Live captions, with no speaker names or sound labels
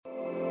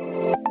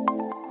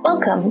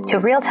Welcome to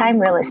Real Time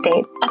Real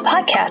Estate, a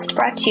podcast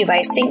brought to you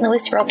by St.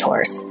 Louis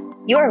Realtors,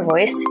 your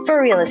voice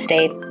for real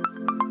estate.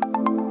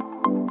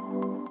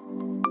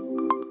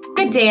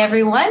 Good day,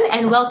 everyone,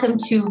 and welcome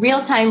to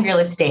Real Time Real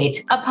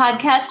Estate, a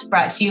podcast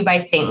brought to you by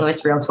St. Louis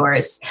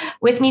Realtors.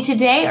 With me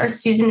today are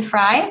Susan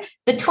Fry,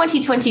 the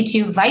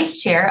 2022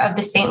 Vice Chair of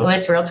the St.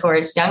 Louis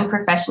Realtors Young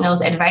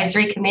Professionals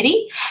Advisory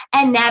Committee,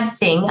 and Nav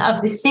Singh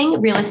of the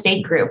Singh Real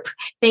Estate Group.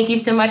 Thank you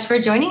so much for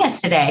joining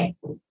us today.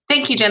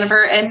 Thank you,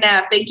 Jennifer. And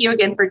Nav, thank you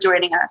again for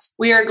joining us.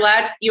 We are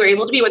glad you were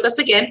able to be with us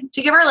again.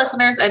 To give our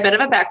listeners a bit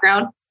of a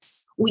background,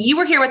 you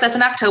were here with us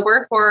in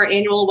October for our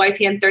annual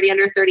YPN 30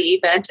 Under 30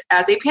 event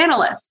as a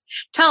panelist.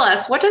 Tell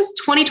us, what does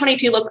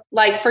 2022 look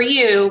like for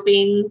you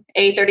being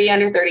a 30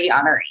 Under 30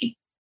 honoree?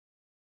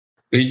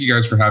 Thank you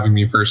guys for having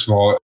me. First of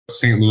all,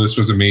 St. Louis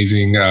was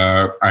amazing.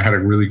 I had a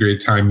really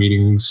great time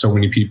meeting so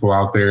many people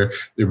out there.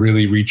 It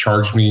really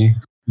recharged me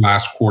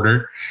last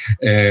quarter.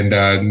 And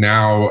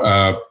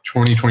now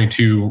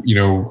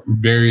 2022,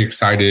 very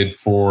excited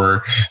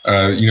for,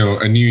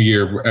 a new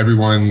year.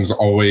 Everyone's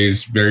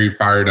always very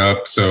fired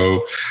up. So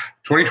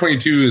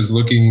 2022 is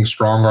looking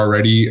strong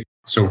already.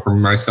 So for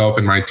myself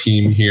and my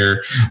team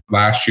here,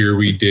 last year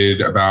we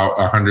did about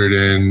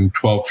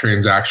 112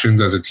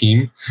 transactions as a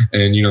team.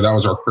 And, that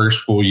was our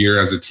first full year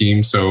as a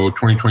team. So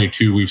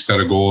 2022, we've set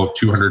a goal of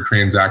 200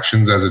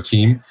 transactions as a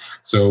team.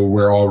 So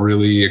we're all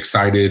really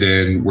excited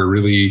and we're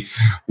really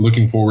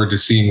looking forward to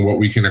seeing what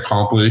we can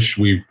accomplish.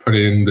 We've put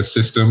in the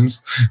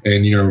systems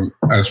and,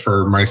 as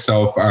for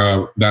myself,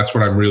 that's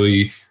what I'm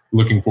really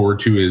looking forward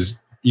to is,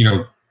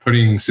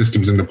 putting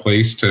systems into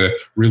place to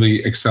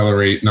really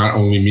accelerate not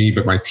only me,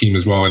 but my team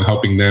as well and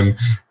helping them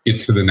get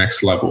to the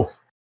next level.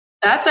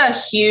 That's a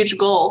huge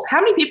goal.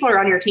 How many people are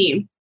on your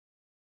team?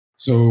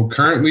 So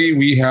currently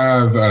we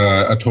have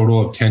a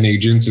total of 10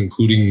 agents,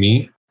 including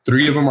me.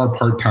 3 of them are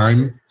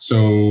part-time.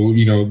 So,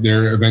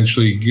 their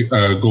eventually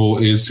goal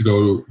is to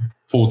go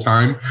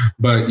full-time,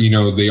 but,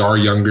 they are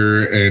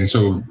younger. And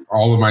so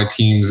all of my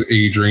team's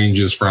age range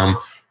is from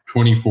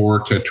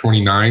 24 to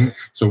 29.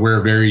 So we're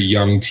a very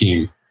young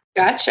team.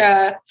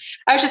 Gotcha.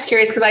 I was just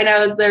curious because I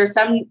know there's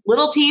some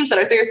little teams that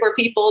are 3 or 4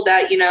 people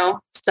that,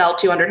 sell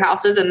 200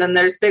 houses. And then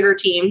there's bigger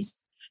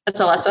teams that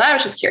sell less. So I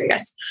was just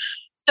curious.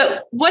 So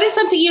what is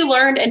something you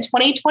learned in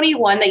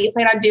 2021 that you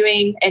plan on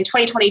doing in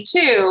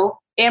 2022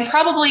 and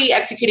probably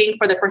executing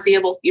for the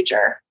foreseeable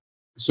future?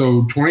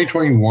 So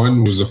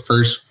 2021 was the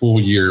first full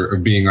year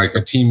of being like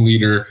a team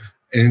leader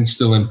and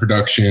still in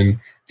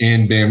production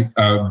and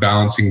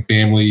balancing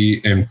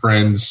family and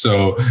friends.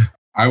 So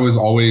I was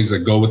always a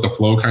go with the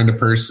flow kind of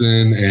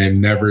person and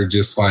never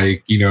just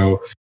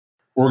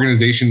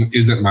organization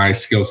isn't my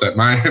skill set.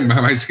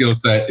 My skill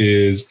set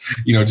is,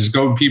 just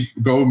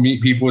go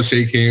meet people,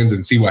 shake hands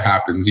and see what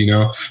happens,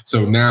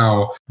 So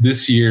now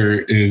this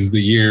year is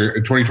the year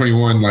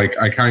 2021.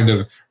 I kind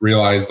of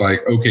realized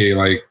okay,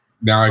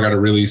 now I got to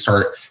really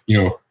start,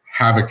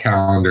 have a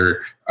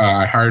calendar.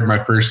 I hired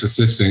my first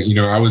assistant.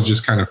 I was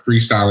just kind of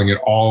freestyling it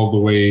all the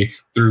way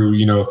through,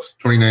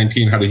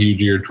 2019 had a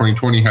huge year.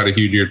 2020 had a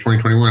huge year.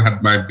 2021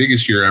 had my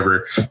biggest year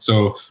ever.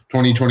 So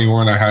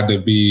 2021, I had to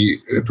be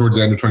towards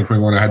the end of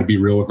 2021, I had to be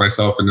real with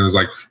myself. And it was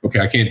like, okay,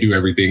 I can't do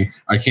everything.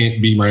 I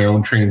can't be my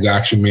own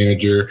transaction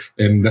manager.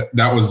 And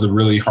that was the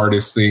really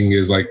hardest thing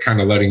is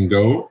kind of letting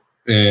go.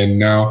 And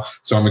now,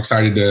 so I'm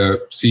excited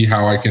to see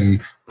how I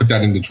can put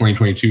that into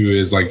 2022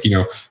 is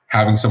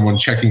having someone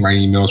checking my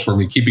emails for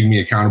me, keeping me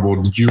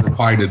accountable. Did you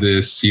reply to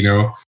this?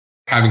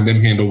 Having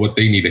them handle what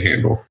they need to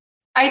handle.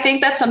 I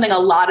think that's something a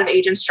lot of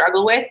agents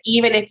struggle with,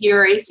 even if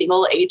you're a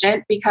single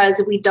agent,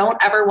 because we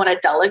don't ever want to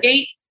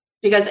delegate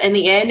because in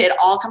the end, it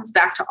all comes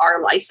back to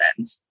our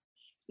license.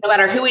 No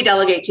matter who we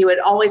delegate to, it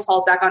always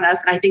falls back on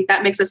us. And I think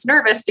that makes us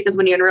nervous because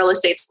when you're in real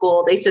estate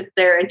school, they sit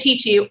there and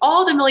teach you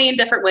all the million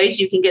different ways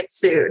you can get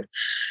sued.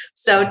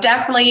 So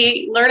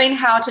definitely learning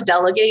how to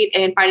delegate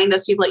and finding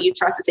those people that you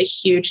trust is a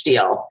huge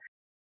deal.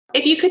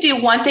 If you could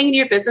do one thing in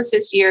your business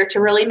this year to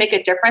really make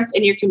a difference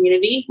in your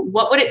community,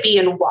 what would it be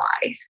and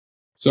why?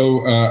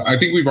 So I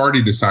think we've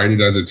already decided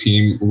as a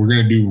team, we're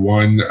going to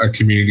do a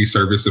community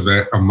service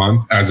event a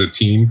month as a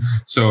team.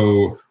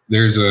 So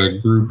there's a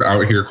group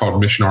out here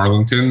called Mission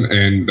Arlington,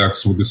 and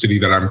that's the city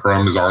that I'm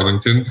from is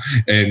Arlington.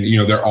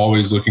 And, they're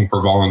always looking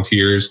for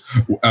volunteers.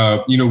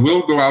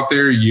 We'll go out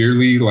there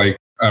yearly,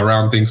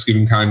 around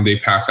Thanksgiving time, they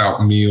pass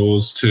out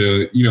meals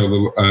to,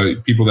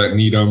 the people that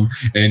need them.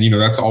 And,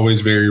 that's always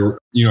very,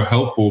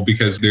 helpful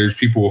because there's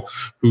people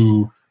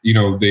who,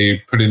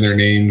 they put in their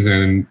names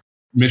and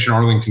Mission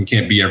Arlington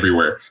can't be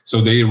everywhere.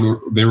 So they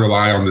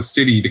rely on the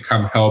city to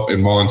come help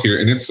and volunteer.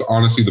 And it's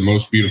honestly the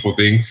most beautiful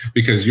thing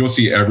because you'll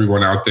see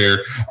everyone out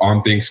there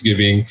on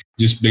Thanksgiving,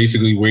 just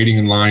basically waiting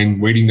in line,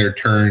 waiting their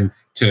turn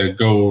to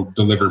go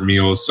deliver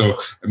meals. So,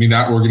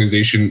 that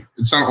organization,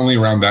 it's not only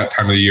around that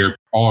time of the year,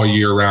 all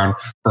year round,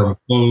 from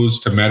clothes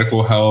to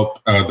medical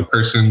help. The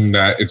person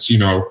that it's,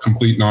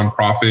 complete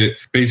nonprofit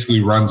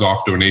basically runs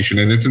off donation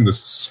and it's in the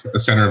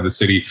center of the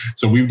city.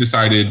 So we've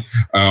decided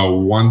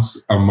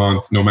once a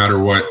month, no matter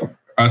what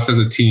us as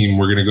a team,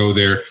 we're going to go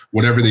there,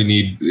 whatever they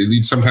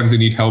need. Sometimes they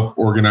need help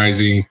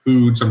organizing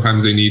food.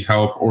 Sometimes they need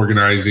help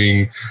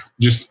organizing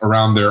just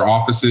around their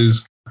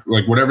offices.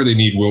 Like whatever they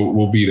need,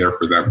 we'll be there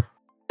for them.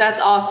 That's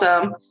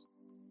awesome.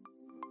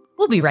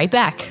 We'll be right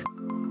back.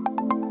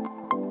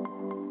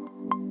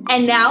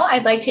 And now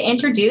I'd like to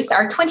introduce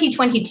our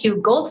 2022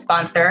 gold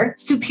sponsor,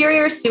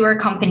 Superior Sewer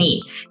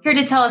Company. Here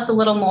to tell us a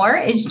little more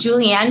is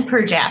Julianne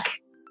Perjak.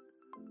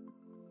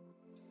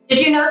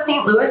 Did you know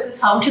St. Louis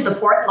is home to the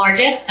 4th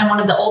largest and one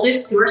of the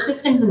oldest sewer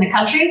systems in the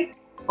country?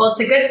 Well,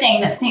 it's a good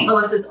thing that St.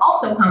 Louis is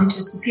also home to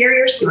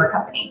Superior Sewer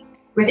Company.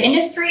 With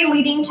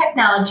industry-leading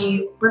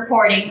technology,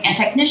 reporting, and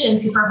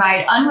technicians who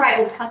provide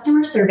unrivaled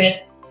customer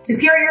service,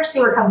 Superior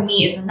Sewer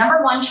Company is the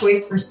 #1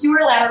 choice for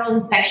sewer lateral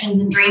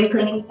inspections and drain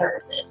cleaning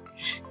services.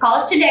 Call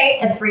us today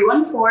at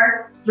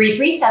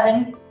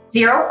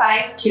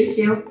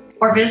 314-337-0522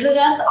 or visit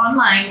us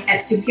online at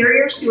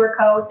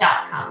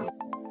superiorsewerco.com.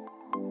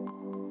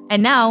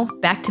 And now,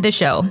 back to the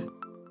show.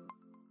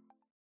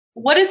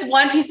 What is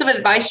one piece of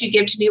advice you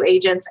give to new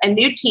agents and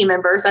new team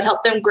members that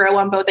help them grow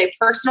on both a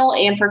personal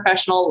and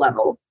professional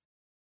level?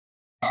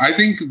 I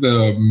think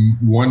the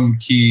one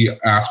key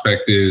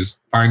aspect is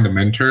find a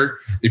mentor.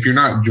 If you're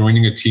not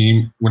joining a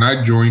team, when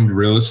I joined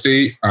real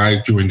estate, I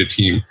joined a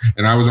team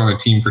and I was on a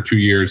team for 2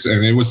 years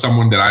and it was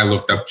someone that I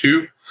looked up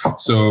to.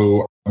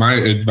 So my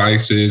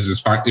advice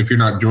is if you're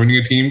not joining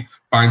a team,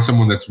 find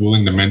someone that's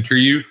willing to mentor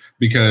you,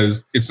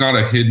 because it's not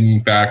a hidden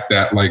fact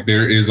that like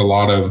there is a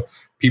lot of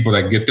people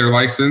that get their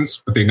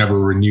license, but they never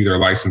renew their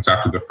license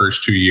after the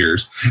first 2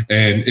 years.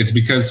 And it's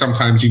because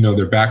sometimes,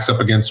 their back's up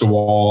against a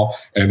wall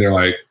and they're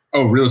like,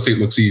 oh, real estate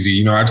looks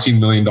easy. I've seen $1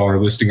 million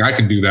listing. I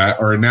can do that.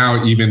 Or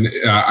now even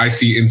I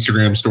see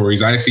Instagram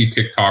stories. I see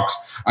TikToks.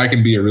 I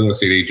can be a real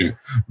estate agent.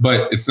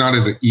 But it's not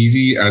as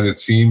easy as it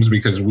seems,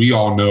 because we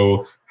all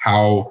know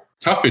how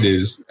tough it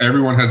is.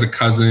 Everyone has a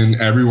cousin.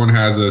 Everyone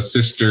has a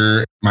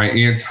sister. My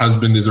aunt's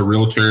husband is a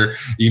realtor,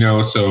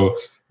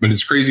 but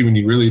it's crazy when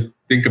you really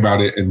think about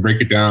it and break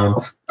it down.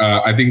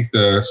 I think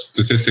the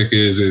statistic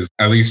is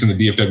at least in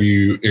the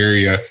DFW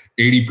area,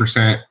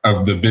 80%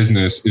 of the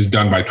business is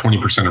done by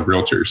 20% of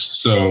realtors.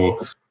 So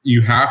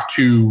you have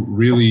to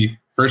really,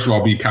 first of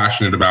all, be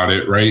passionate about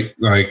it, right?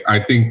 Like I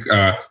think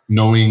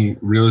knowing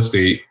real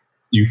estate,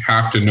 you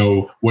have to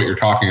know what you're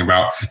talking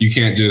about. You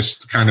can't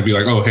just kind of be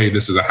like, oh, hey,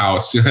 this is a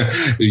house.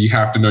 You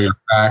have to know your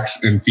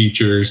facts and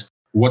features,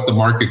 what the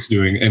market's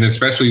doing, and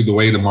especially the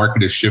way the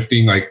market is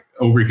shifting. Like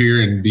over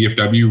here in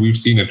DFW, we've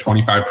seen a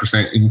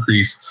 25%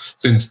 increase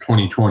since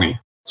 2020.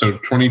 So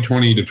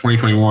 2020 to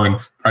 2021,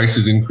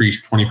 prices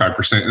increased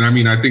 25%.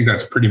 And I think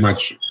that's pretty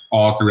much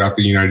all throughout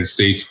the United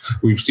States.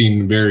 We've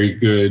seen very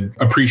good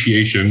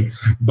appreciation,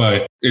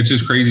 but it's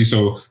just crazy.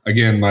 So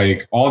again,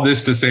 like all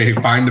this to say,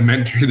 find a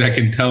mentor that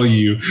can tell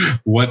you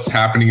what's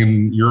happening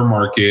in your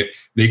market.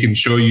 They can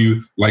show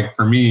you, like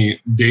for me,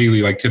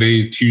 daily, like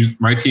today, Tuesday,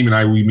 my team and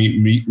I, we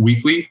meet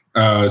weekly.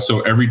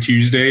 So every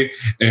Tuesday,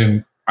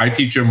 and I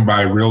teach them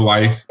by real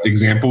life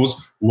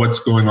examples, what's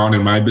going on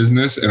in my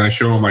business. And I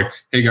show them like,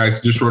 hey guys,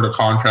 just wrote a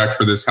contract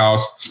for this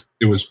house.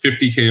 It was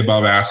 $50K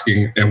above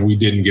asking and we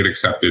didn't get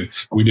accepted.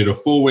 We did a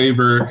full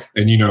waiver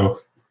and,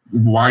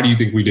 why do you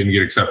think we didn't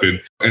get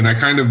accepted? And I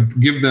kind of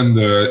give them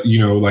the,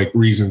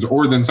 reasons.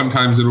 Or then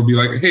sometimes it'll be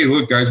like, hey,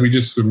 look guys, we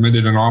just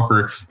submitted an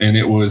offer and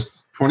it was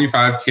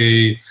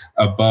 $25K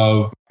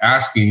above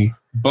asking,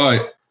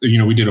 but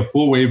we did a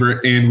full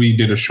waiver and we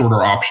did a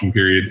shorter option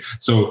period.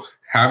 So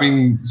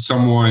having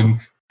someone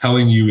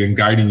telling you and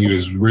guiding you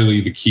is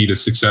really the key to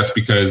success,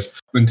 because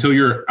until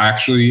you're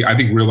actually, I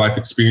think real life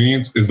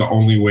experience is the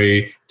only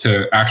way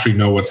to actually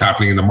know what's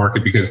happening in the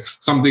market, because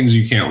some things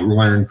you can't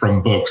learn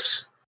from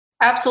books.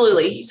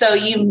 Absolutely. So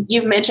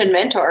you've mentioned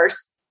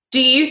mentors.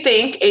 Do you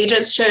think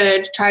agents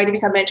should try to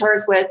become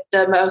mentors with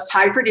the most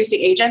high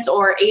producing agents,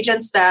 or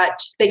agents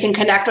that they can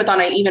connect with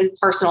on an even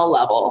personal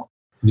level?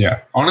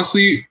 Yeah,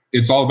 honestly,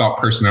 it's all about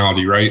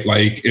personality, right?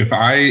 Like if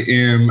I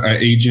am an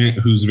agent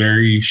who's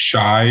very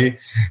shy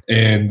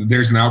and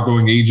there's an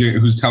outgoing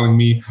agent who's telling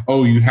me,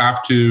 oh, you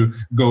have to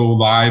go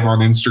live on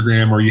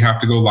Instagram or you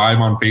have to go live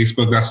on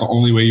Facebook, that's the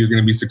only way you're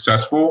going to be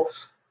successful.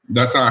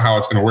 That's not how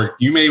it's going to work.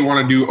 You may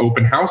want to do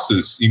open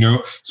houses,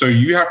 so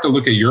you have to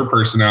look at your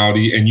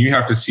personality and you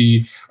have to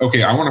see,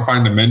 okay, I want to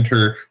find a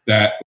mentor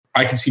that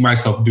I can see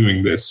myself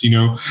doing this,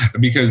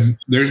 because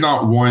there's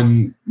not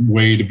one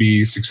way to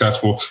be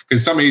successful.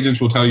 Because some agents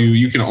will tell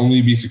you can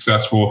only be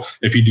successful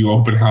if you do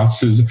open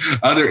houses.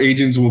 Other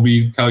agents will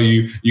tell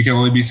you can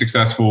only be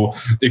successful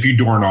if you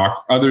door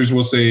knock. Others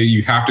will say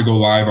you have to go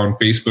live on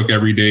Facebook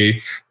every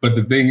day. But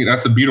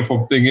that's the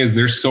beautiful thing is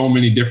there's so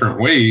many different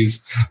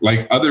ways.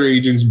 Like other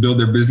agents build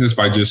their business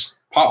by just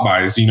pop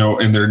buys,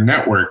 in their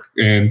network,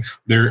 and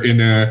they're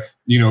in a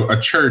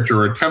church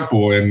or a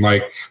temple, and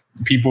like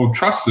people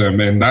trust them,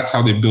 and that's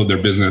how they build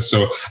their business.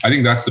 So I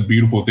think that's the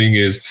beautiful thing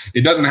is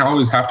it doesn't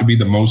always have to be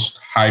the most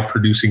high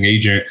producing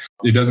agent.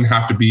 It doesn't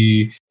have to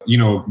be,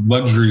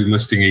 luxury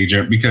listing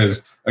agent,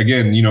 because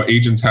again,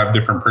 agents have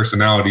different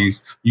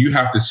personalities. You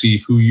have to see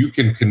who you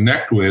can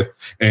connect with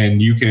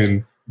and you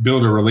can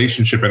build a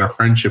relationship and a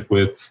friendship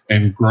with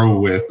and grow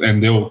with,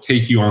 and they'll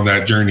take you on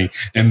that journey.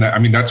 And I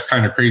mean, that's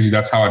kind of crazy.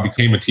 That's how I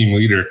became a team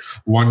leader.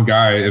 One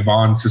guy,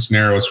 Ivan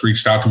Cisneros,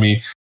 reached out to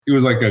me. He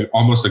was like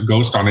almost a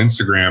ghost on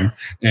Instagram,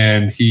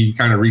 and he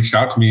kind of reached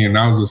out to me, and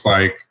I was just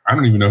like, I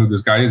don't even know who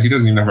this guy is. He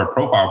doesn't even have a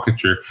profile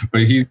picture,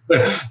 but he's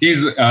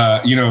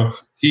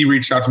he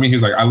reached out to me. He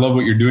was like, I love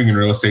what you're doing in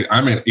real estate.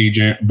 I'm an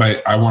agent,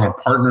 but I want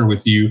to partner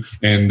with you,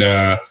 and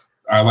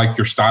I like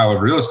your style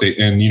of real estate.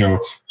 And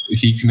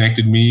he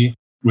connected me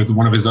with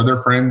one of his other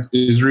friends,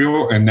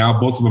 Israel, and now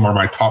both of them are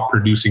my top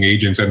producing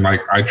agents, and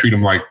like I treat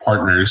them like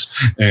partners.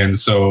 And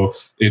so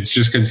it's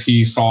just because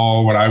he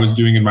saw what I was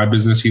doing in my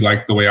business, he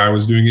liked the way I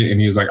was doing it, and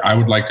he was like, I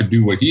would like to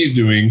do what he's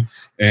doing.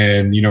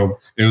 And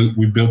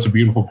we built a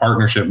beautiful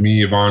partnership,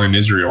 me, Yvonne, and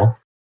Israel.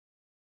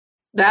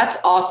 That's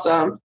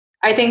awesome.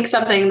 I think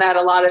something that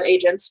a lot of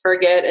agents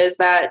forget is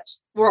that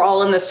we're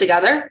all in this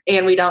together,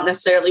 and we're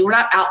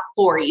not out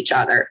for each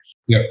other.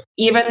 Yeah.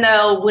 Even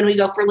though when we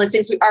go for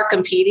listings, we are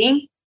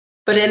competing.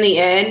 But in the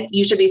end,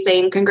 you should be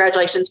saying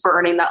congratulations for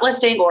earning that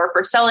listing or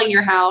for selling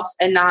your house,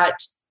 and not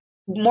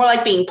more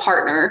like being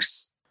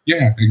partners.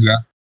 Yeah,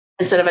 exactly.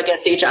 Instead of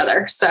against each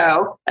other.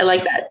 So I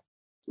like that.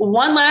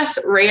 One last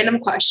random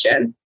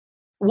question.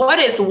 What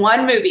is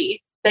one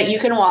movie that you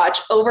can watch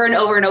over and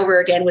over and over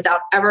again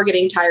without ever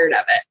getting tired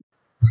of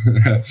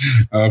it?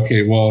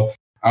 Okay, well,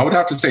 I would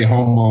have to say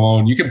Home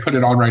Alone. You can put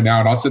it on right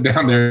now and I'll sit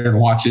down there and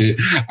watch it.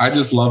 I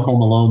just love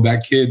Home Alone.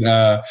 That kid,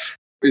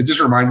 it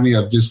just reminds me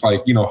of just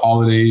like,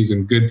 holidays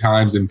and good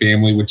times and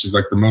family, which is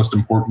like the most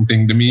important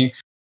thing to me.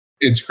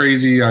 It's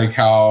crazy like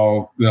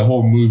how the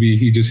whole movie,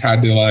 he just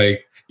had to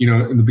like,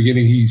 in the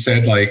beginning, he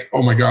said like,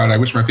 oh my God, I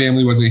wish my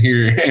family wasn't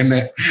here. And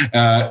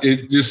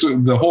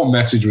the whole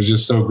message was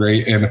just so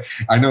great. And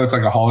I know it's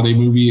like a holiday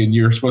movie and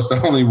you're supposed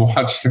to only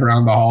watch it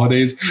around the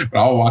holidays, but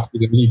I'll watch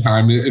it at any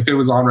time. If it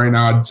was on right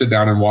now, I'd sit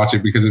down and watch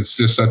it because it's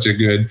just such a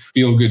good,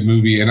 feel good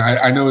movie. And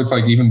I know it's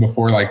like even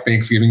before like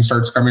Thanksgiving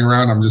starts coming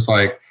around, I'm just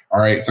like, all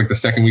right, it's like the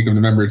second week of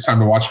November. It's time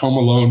to watch Home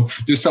Alone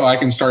just so I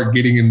can start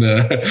getting in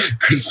the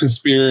Christmas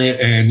spirit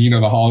and,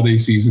 the holiday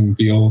season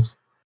feels.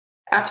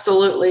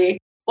 Absolutely.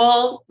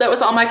 Well, that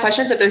was all my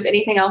questions. If there's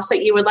anything else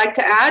that you would like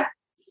to add,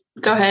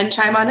 go ahead and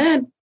chime on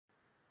in.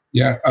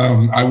 Yeah,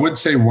 I would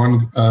say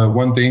one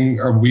thing.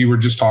 We were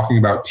just talking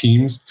about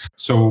teams.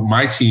 So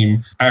my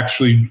team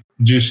actually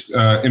just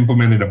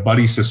implemented a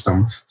buddy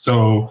system.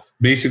 So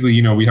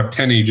basically, we have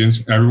 10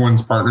 agents.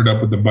 Everyone's partnered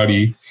up with a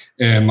buddy.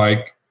 And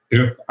like,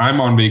 if I'm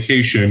on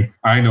vacation,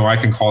 I know I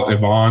can call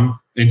Yvonne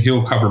and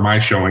he'll cover my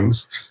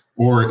showings.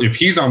 Or if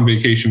he's on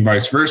vacation,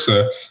 vice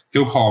versa,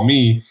 he'll call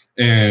me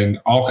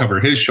and I'll cover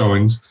his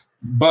showings.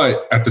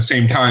 But at the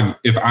same time,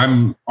 if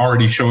I'm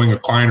already showing a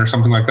client or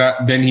something like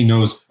that, then he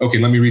knows, okay,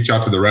 let me reach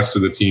out to the rest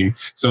of the team.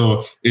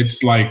 So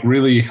it's like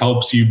really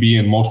helps you be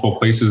in multiple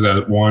places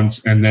at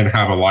once and then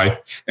have a life.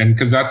 And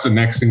because that's the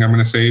next thing I'm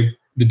going to say,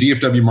 the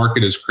DFW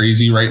market is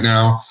crazy right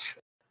now.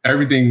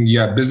 Everything,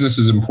 business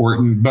is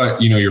important,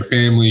 but your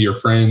family, your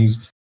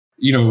friends,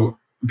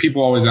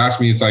 people always ask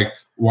me, it's like,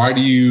 why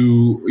do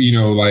you,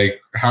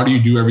 how do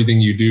you do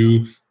everything you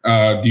do?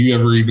 Do you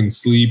ever even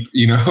sleep?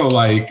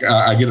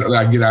 I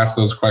get asked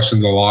those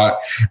questions a lot.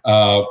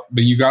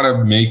 But you got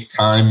to make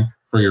time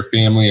for your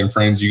family and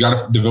friends. You got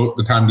to devote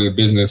the time to the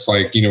business.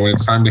 Like, when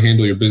it's time to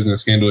handle your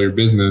business,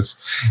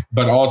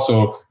 but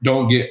also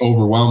don't get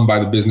overwhelmed by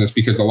the business,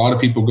 because a lot of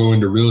people go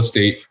into real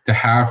estate to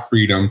have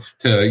freedom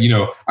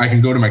to, I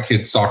can go to my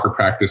kid's soccer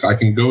practice. I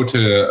can go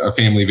to a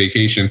family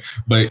vacation.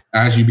 But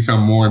as you become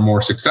more and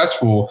more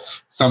successful,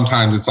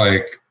 sometimes it's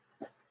like,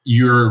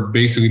 you're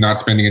basically not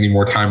spending any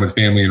more time with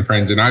family and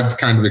friends. And I've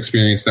kind of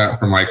experienced that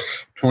from like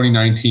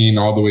 2019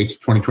 all the way to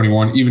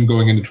 2021, even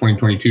going into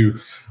 2022.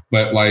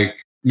 But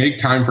like, make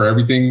time for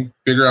everything,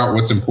 figure out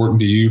what's important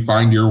to you,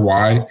 find your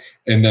why.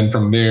 And then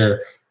from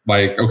there,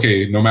 like,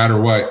 okay, no matter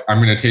what,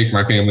 I'm going to take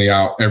my family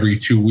out every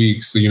 2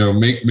 weeks.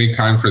 Make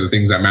time for the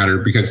things that matter,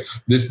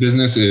 because this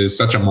business is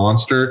such a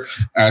monster.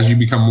 As you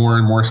become more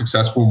and more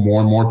successful, more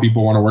and more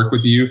people want to work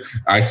with you.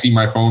 I see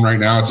my phone right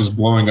now, it's just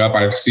blowing up.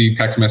 I see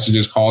text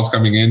messages, calls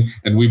coming in,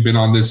 and we've been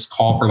on this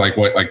call for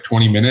like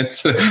 20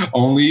 minutes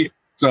only.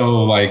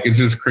 So like, it's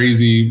just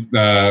crazy.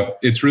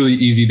 It's really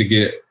easy to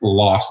get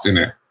lost in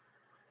it.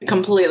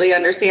 Completely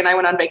understand. I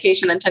went on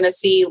vacation in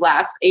Tennessee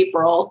last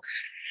April,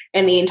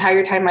 and the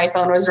entire time my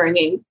phone was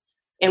ringing,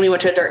 and we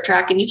went to a dirt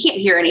track, and you can't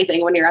hear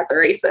anything when you're at the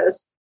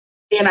races.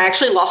 And I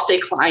actually lost a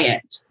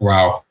client.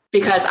 Wow.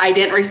 Because I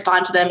didn't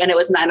respond to them, and it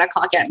was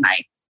 9:00 at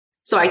night.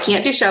 So I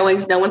can't do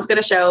showings. No one's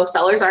going to show.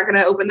 Sellers aren't going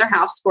to open their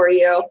house for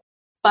you.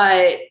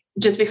 But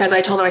just because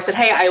I told them, I said,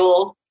 hey, I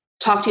will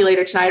talk to you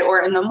later tonight or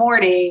in the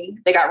morning,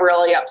 they got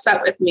really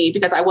upset with me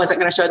because I wasn't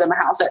going to show them a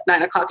house at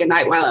 9:00 at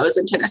night while I was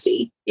in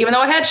Tennessee, even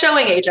though I had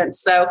showing agents.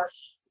 So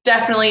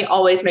definitely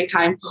always make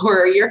time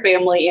for your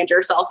family and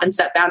yourself and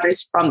set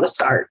boundaries from the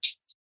start.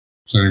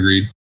 I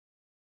agreed.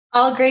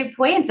 All great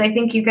points. I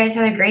think you guys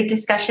had a great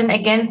discussion.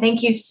 Again,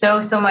 thank you so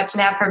much,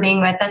 Nat, for being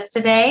with us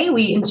today.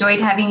 We enjoyed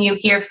having you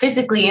here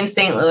physically in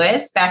St.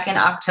 Louis back in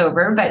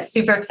October, but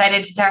super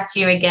excited to talk to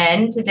you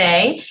again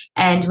today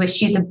and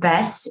wish you the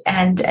best.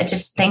 And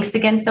just thanks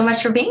again so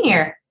much for being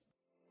here.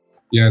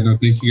 Yeah, no,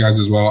 thank you guys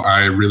as well.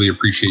 I really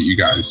appreciate you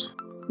guys.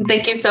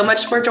 Thank you so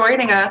much for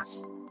joining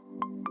us.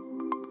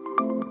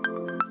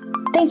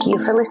 Thank you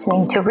for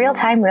listening to Real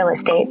Time Real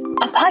Estate,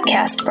 a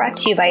podcast brought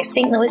to you by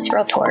St. Louis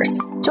Realtors.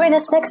 Join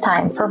us next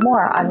time for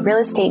more on real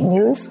estate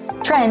news,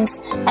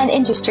 trends, and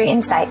industry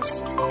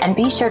insights. And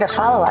be sure to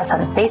follow us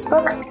on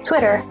Facebook,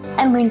 Twitter,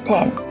 and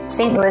LinkedIn.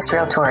 St. Louis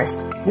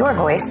Realtors, your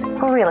voice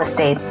for real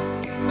estate.